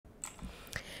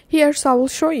Here, so I will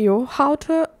show you how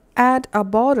to add a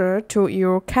border to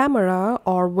your camera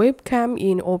or webcam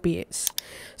in OBS.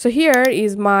 So here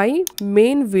is my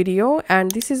main video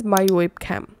and this is my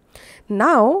webcam.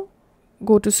 Now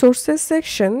go to sources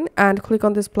section and click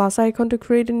on this plus icon to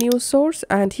create a new source,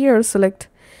 and here select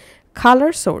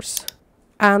color source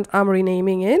and I'm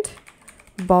renaming it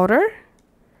border,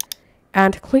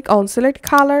 and click on select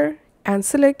color and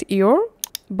select your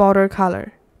border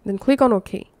color, then click on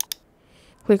OK.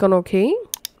 Click on OK.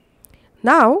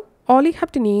 Now all you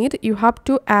have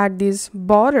to add this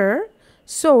border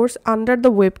source under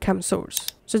the webcam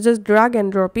source. So just drag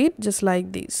and drop it just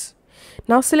like this.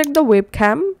 Now select the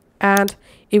webcam and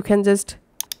you can just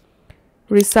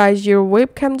resize your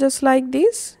webcam just like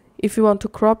this. If you want to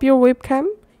crop your webcam,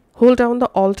 hold down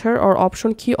the Alt or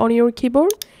Option key on your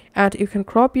keyboard and you can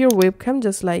crop your webcam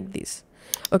just like this.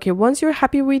 Okay, once you're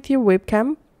happy with your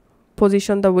webcam,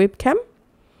 position the webcam.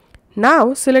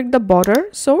 Now select the border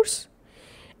source,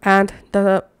 and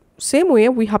the same way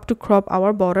we have to crop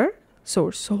our border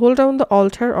source. So hold down the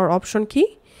Alt or Option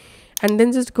key and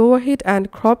then just go ahead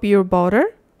and crop your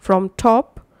border from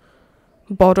top,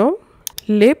 bottom,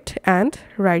 left and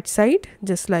right side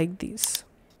just like this.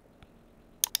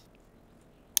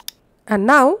 And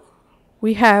now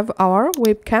we have our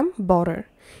webcam border.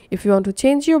 If you want to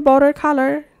change your border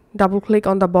color, double click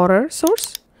on the border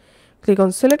source, click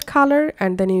on select color,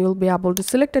 and then you will be able to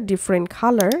select a different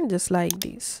color just like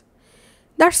this.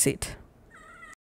 That's it.